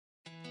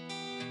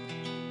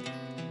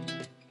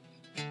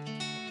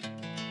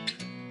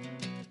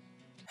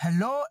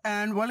Hello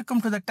and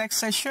welcome to the tech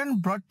session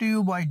brought to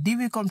you by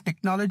DVCOM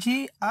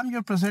Technology. I'm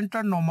your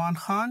presenter Noman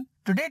Khan.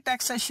 Today's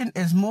tech session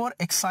is more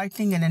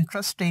exciting and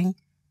interesting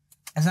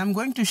as I'm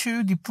going to show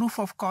you the proof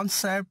of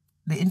concept,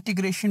 the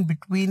integration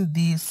between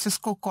the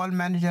Cisco Call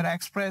Manager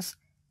Express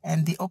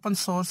and the open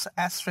source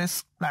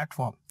Asterisk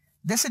platform.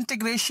 This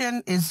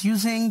integration is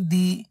using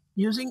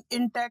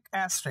iNTACT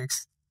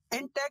Asterisk.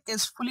 iNTACT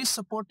is fully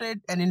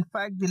supported, and in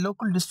fact the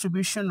local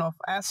distribution of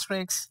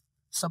Asterisk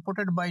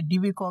supported by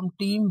DVCOM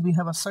team. We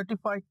have a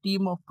certified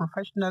team of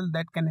professionals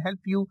that can help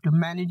you to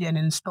manage and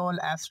install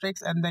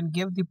Asterisk and then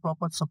give the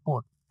proper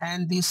support.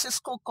 And the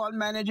Cisco Call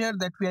Manager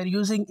that we are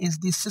using is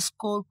the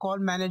Cisco Call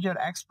Manager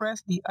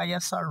Express, the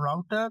ISR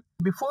router.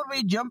 Before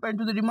we jump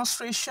into the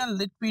demonstration,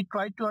 let me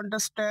try to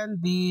understand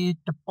the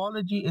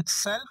topology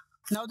itself.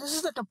 Now this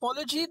is the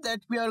topology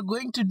that we are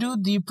going to do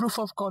the proof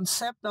of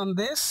concept on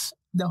this.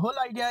 The whole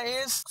idea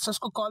is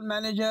Cisco Call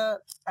Manager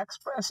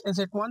Express is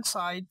at one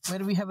side where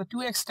we have a two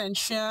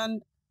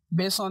extension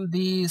based on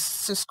the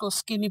Cisco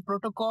CME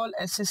protocol,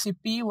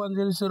 SCCP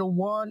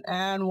 1001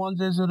 and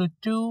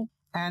 1002.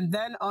 And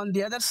then on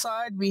the other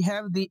side, we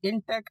have the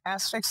iNTACT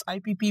Asterisk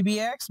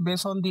IPPBX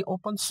based on the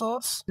open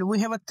source.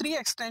 We have a three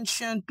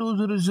extension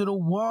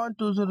 2001,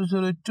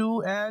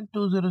 2002 and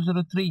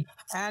 2003.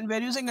 And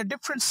we're using a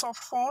different soft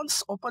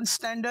phones, open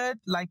standard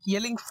like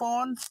Yelling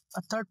phone,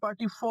 a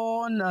third-party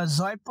phone, a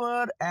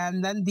Zyper,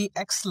 and then the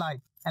X-Lite.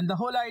 And the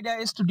whole idea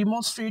is to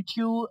demonstrate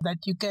you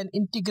that you can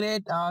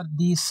integrate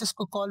the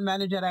Cisco Call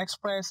Manager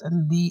Express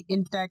and the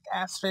iNTACT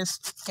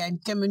Asterisk can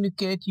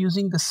communicate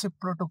using the SIP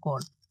protocol.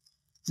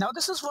 Now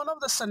this is one of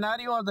the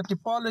scenario or the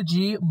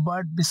topology,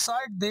 but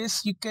beside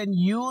this, you can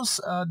use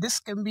this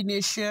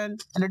combination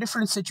in a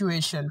different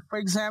situation. For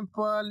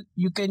example,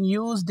 you can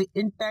use the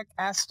iNTACT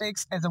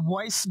Asterisk as a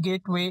voice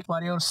gateway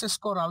for your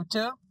Cisco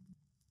router,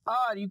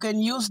 or you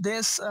can use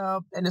this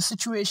in a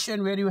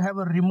situation where you have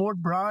a remote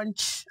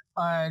branch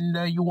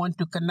and you want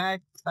to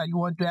connect, you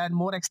want to add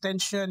more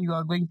extension, you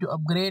are going to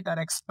upgrade or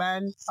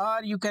expand, or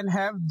you can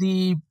have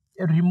the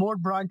remote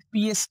branch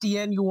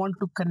PSTN you want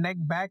to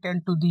connect back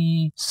into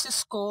the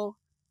Cisco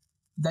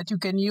that you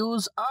can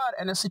use,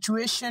 or in a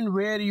situation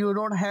where you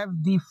don't have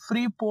the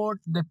free port,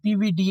 the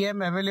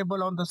PVDM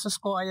available on the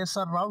Cisco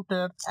ISR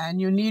router and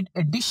you need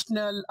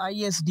additional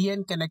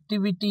ISDN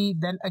connectivity,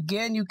 then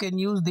again you can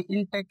use the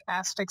iNTACT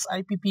Asterisk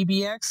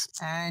IPPBX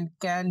and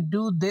can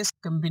do this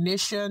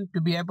combination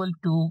to be able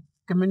to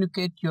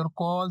communicate your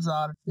calls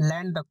or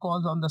land the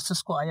calls on the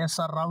Cisco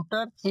ISR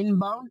router,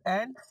 inbound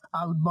and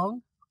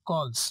outbound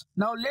calls.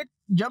 Now let's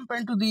jump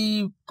into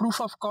the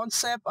proof of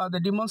concept or the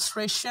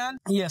demonstration.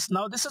 Yes,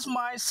 now this is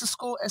my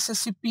Cisco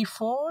SCCP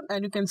phone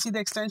and you can see the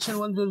extension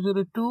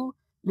 1002.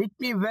 Let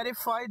me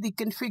verify the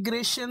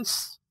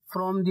configurations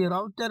from the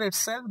router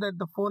itself that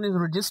the phone is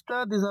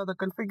registered. These are the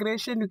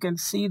configuration. You can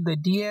see the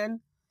DN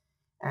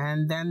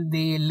and then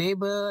the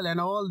label and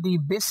all the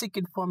basic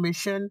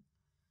information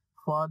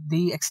for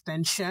the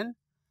extension.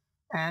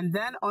 And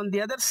then on the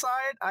other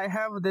side, I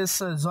have this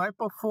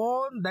Zyper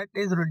phone that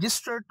is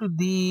registered to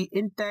the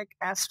iNTACT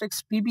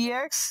Asterisk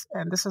PBX.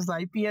 And this is the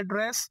IP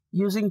address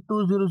using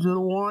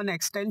 2001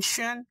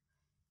 extension.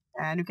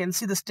 And you can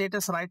see the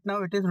status right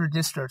now, it is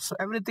registered. So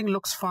everything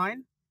looks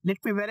fine.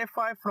 Let me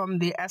verify from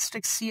the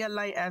Asterisk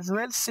CLI as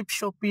well, SIP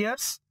show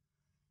peers.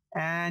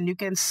 And you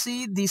can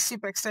see the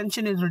SIP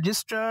extension is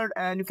registered.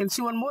 And you can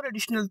see one more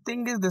additional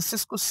thing is the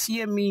Cisco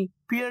CME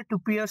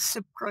peer-to-peer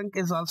SIP trunk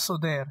is also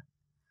there.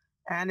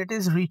 And it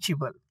is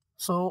reachable.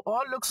 So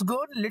all looks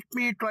good. Let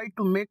me try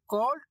to make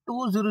call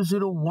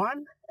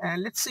 2001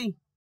 and let's see.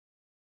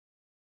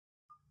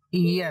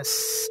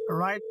 Yes,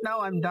 right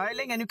now I'm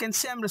dialing and you can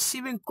see I'm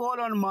receiving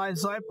call on my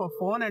Zyper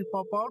phone and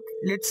pop out.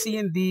 Let's see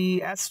in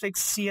the Asterisk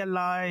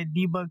CLI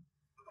debug.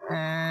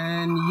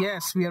 And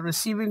yes, we are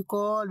receiving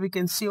call. We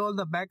can see all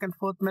the back and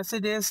forth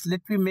messages.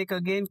 Let me make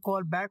again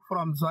call back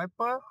from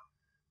Zyper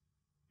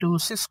to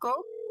Cisco.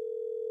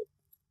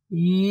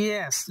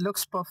 Yes,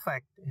 looks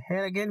perfect.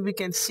 Here again we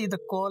can see the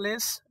call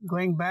is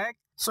going back.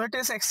 So it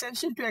is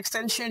extension to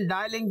extension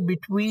dialing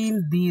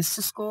between the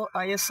Cisco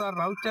ISR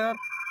router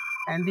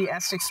and the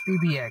Asterisk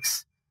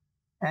PBX.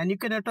 And you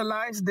can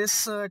utilize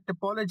this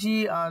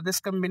topology,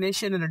 this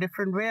combination in a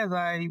different way as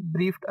I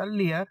briefed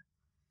earlier.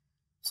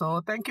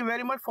 So thank you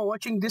very much for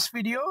watching this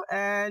video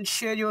and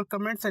share your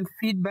comments and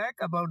feedback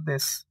about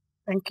this.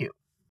 Thank you.